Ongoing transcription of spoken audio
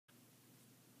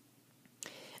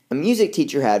A music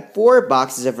teacher had 4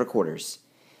 boxes of recorders.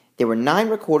 There were 9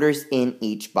 recorders in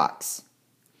each box.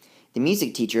 The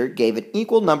music teacher gave an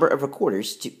equal number of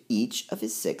recorders to each of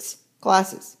his 6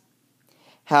 classes.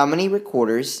 How many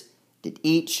recorders did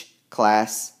each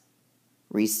class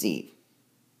receive?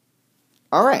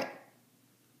 All right.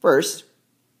 First,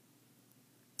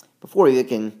 before we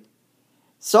can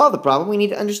solve the problem, we need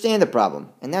to understand the problem.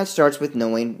 And that starts with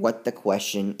knowing what the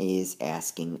question is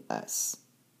asking us.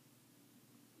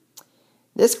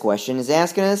 This question is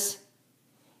asking us,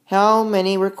 how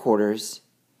many recorders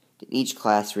did each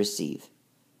class receive?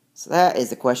 So that is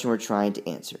the question we're trying to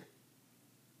answer.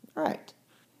 All right.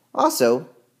 Also,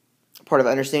 part of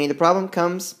understanding the problem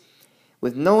comes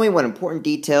with knowing what important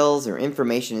details or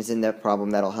information is in that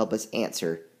problem that will help us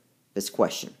answer this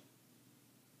question.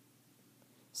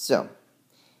 So,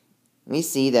 we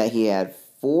see that he had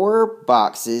 4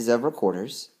 boxes of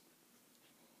recorders,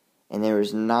 and there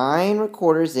was 9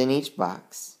 recorders in each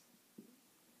box,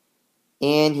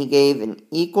 and he gave an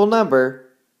equal number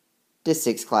to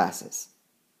 6 classes.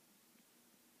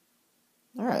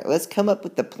 All right, let's come up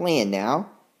with the plan now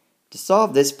to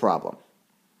solve this problem.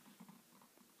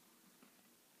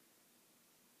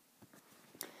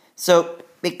 So,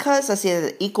 because I see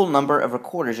that an equal number of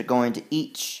recorders are going to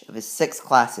each of his 6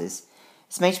 classes,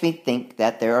 this makes me think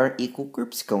that there are equal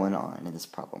groups going on in this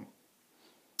problem.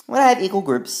 When I have equal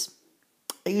groups,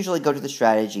 I usually go to the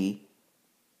strategy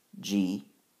G,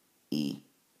 E,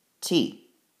 T.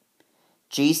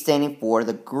 G standing for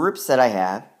the groups that I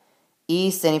have, E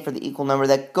standing for the equal number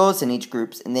that goes in each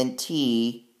group, and then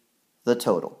T, the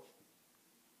total.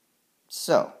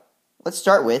 So, let's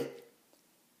start with,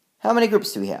 how many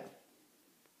groups do we have?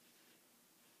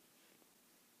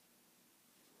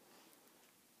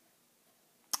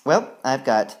 Well, I've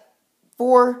got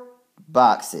 4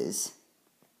 boxes.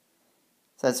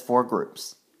 So that's 4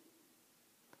 groups.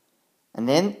 And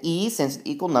then E, since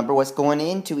the equal number, what's going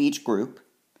into each group.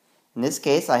 In this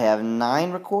case, I have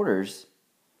 9 recorders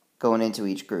going into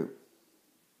each group.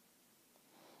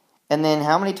 And then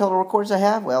how many total recorders I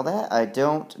have? Well, that I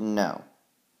don't know.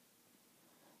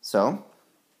 So,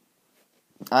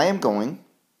 I am going,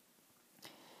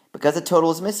 because the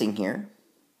total is missing here,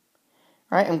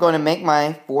 alright, I'm going to make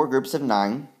my 4 groups of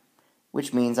 9,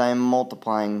 which means I am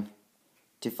multiplying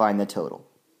to find the total.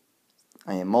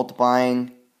 I am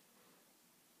multiplying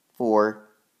 4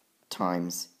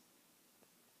 times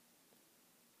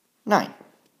 9.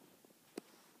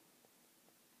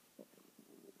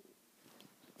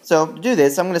 So, to do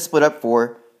this, I'm going to split up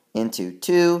 4 into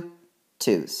 2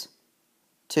 2's.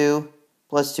 2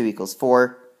 plus 2 equals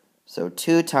 4. So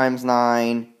 2 times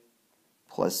 9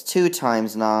 plus 2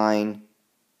 times 9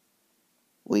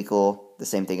 will equal the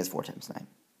same thing as 4 times 9.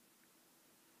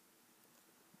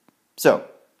 So,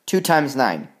 2 times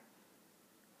 9.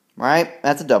 Right?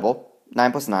 That's a double.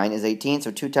 9 plus 9 is 18,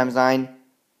 so 2 times 9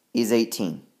 is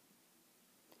 18.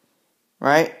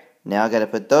 Right? Now I've got to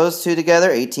put those two together.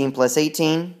 18 plus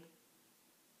 18.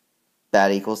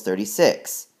 That equals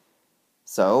 36.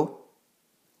 So,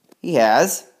 he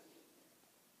has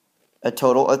a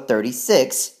total of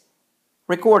 36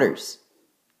 recorders.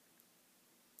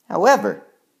 However,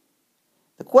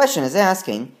 the question is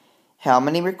asking how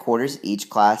many recorders each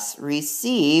class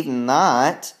received,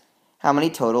 not how many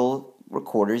total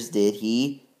recorders did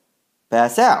he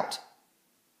pass out.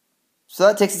 So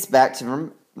that takes us back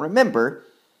to remember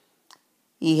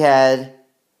he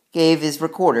gave his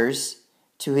recorders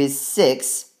to his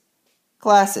 6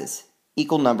 classes,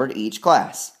 equal number to each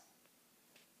class.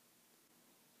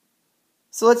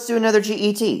 So let's do another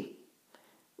GET.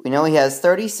 We know he has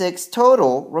 36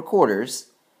 total recorders,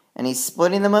 and he's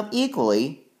splitting them up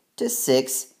equally to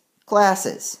 6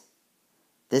 classes.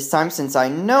 This time, since I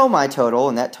know my total,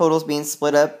 and that total is being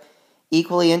split up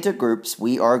equally into groups,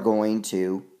 we are going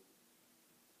to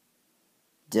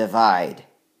divide.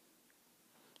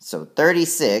 So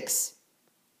 36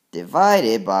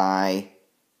 divided by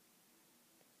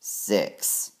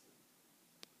 6.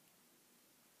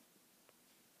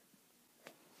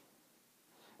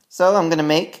 So I'm going to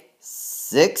make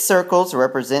 6 circles to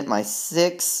represent my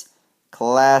 6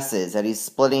 classes that he's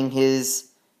splitting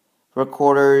his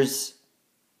recorders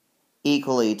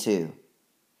equally to.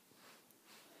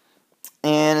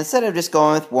 And instead of just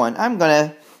going with 1, I'm going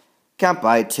to count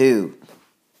by 2.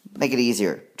 Make it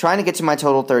easier. Trying to get to my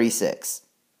total 36.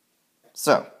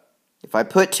 So, if I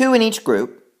put 2 in each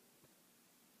group,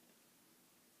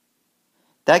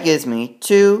 that gives me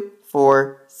 2,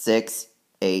 4, 6,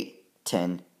 8,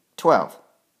 10, 12.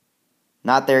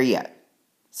 Not there yet.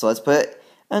 So let's put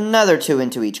another 2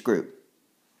 into each group.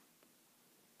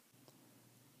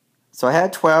 So I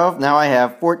had 12, now I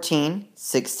have 14,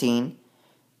 16,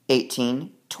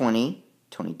 18, 20,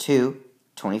 22,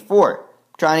 24. I'm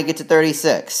trying to get to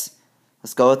 36.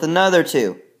 Let's go with another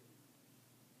 2.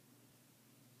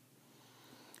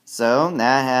 So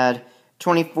now I had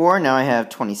 24, now I have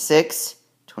 26,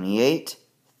 28,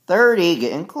 30,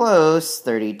 getting close,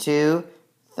 32,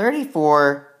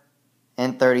 34,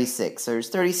 and 36. So there's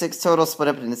 36 total split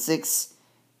up into 6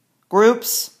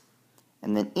 groups,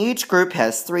 and then each group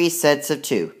has 3 sets of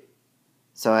 2.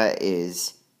 So that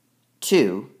is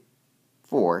 2,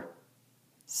 4,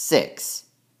 6.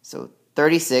 So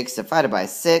 36 divided by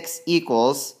 6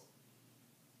 equals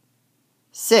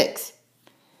 6.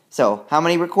 So how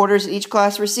many recorders did each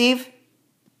class receive?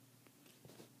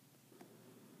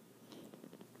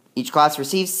 Each class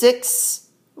receives 6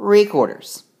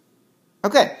 recorders.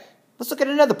 Okay, let's look at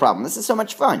another problem. This is so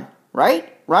much fun.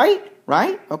 Right?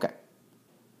 Okay.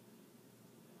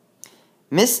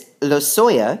 Miss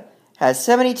Losoya has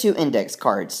 72 index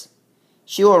cards.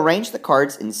 She will arrange the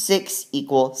cards in 6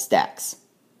 equal stacks.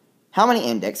 How many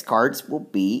index cards will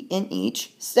be in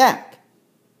each stack?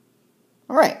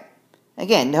 Alright,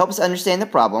 again, to help us understand the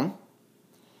problem,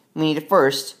 we need to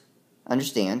first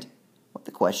understand what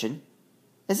the question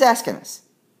is asking us.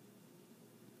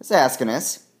 It's asking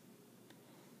us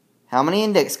how many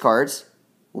index cards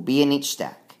will be in each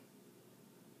stack.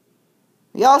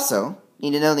 We also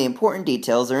need to know the important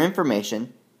details or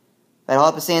information that will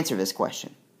help us answer this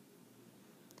question.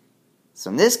 So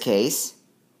in this case,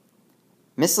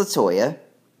 Miss Latoya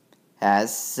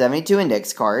has 72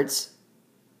 index cards,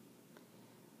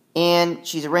 and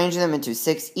she's arranging them into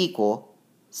 6 equal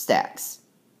stacks.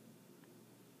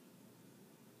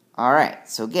 Alright,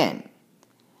 so again,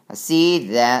 I see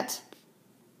that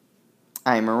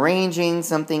I'm arranging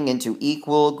something into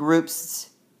equal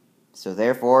groups, so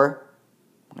therefore,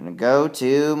 I'm going to go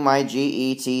to my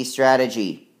GET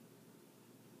strategy.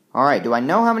 Alright, do I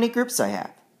know how many groups I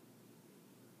have?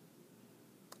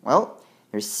 Well,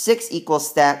 there's 6 equal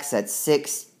stacks, that's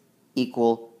 6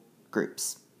 equal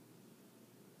groups.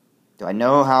 Do I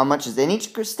know how much is in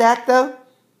each stack, though?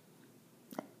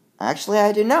 Actually,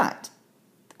 I do not.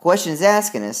 The question is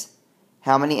asking us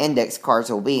how many index cards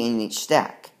will be in each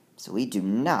stack. So we do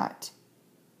not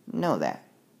know that.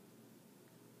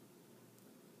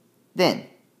 Then,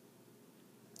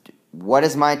 what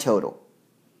is my total?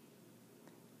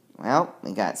 Well,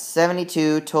 we got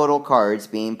 72 total cards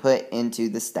being put into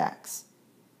the stacks.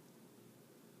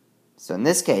 So in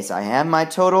this case, I have my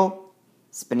total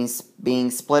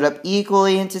being split up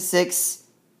equally into 6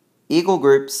 equal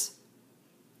groups.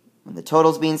 When the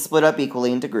total is being split up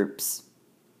equally into groups,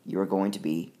 you are going to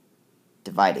be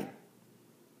dividing.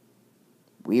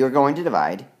 We are going to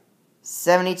divide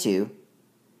 72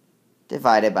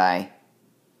 divided by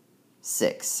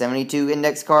 6. 72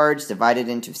 index cards divided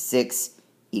into 6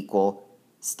 equal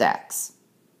stacks.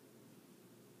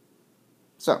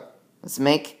 So, let's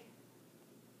make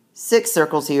 6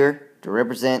 circles here to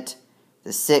represent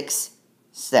the 6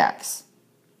 stacks.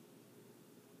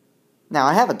 Now,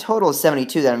 I have a total of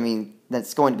 72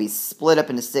 that's going to be split up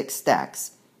into 6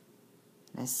 stacks.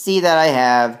 I see that I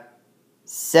have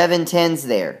 7 tens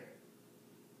there.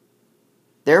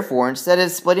 Therefore, instead of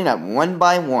splitting up one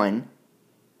by one,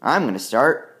 I'm going to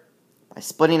start by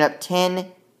splitting up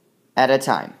 10 at a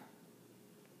time.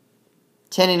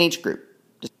 10 in each group.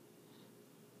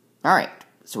 Alright,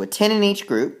 so with 10 in each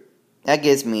group, that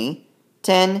gives me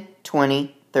 10,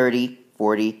 20, 30,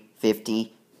 40,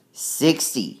 50,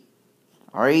 60.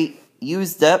 Already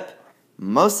used up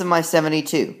most of my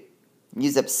 72.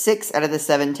 Used up 6 out of the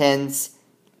 7 tens.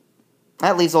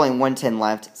 That leaves only 1 10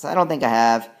 left, so I don't think I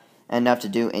have enough to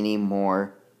do any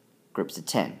more groups of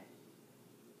 10.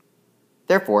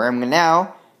 Therefore, I'm going to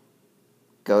now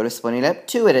go to splitting up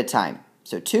 2 at a time.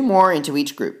 So 2 more into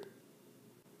each group.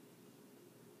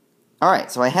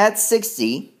 Alright, so I had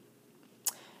 60.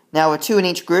 Now with 2 in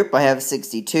each group, I have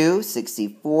 62,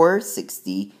 64,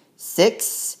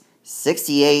 66,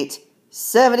 68,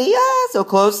 70, so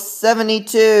close,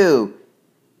 72.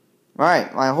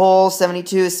 Alright, my whole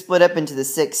 72 is split up into the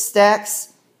 6 stacks.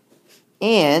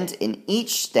 And in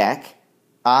each stack,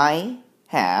 I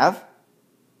have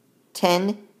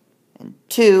 10 and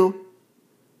 2.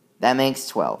 That makes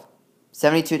 12.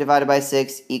 72 divided by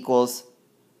 6 equals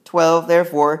 12.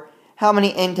 Therefore, how many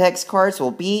index cards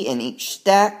will be in each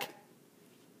stack?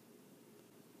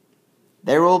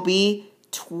 There will be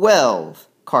 12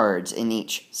 cards in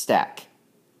each stack.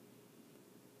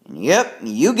 And yep,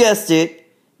 you guessed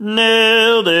it.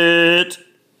 Nailed it!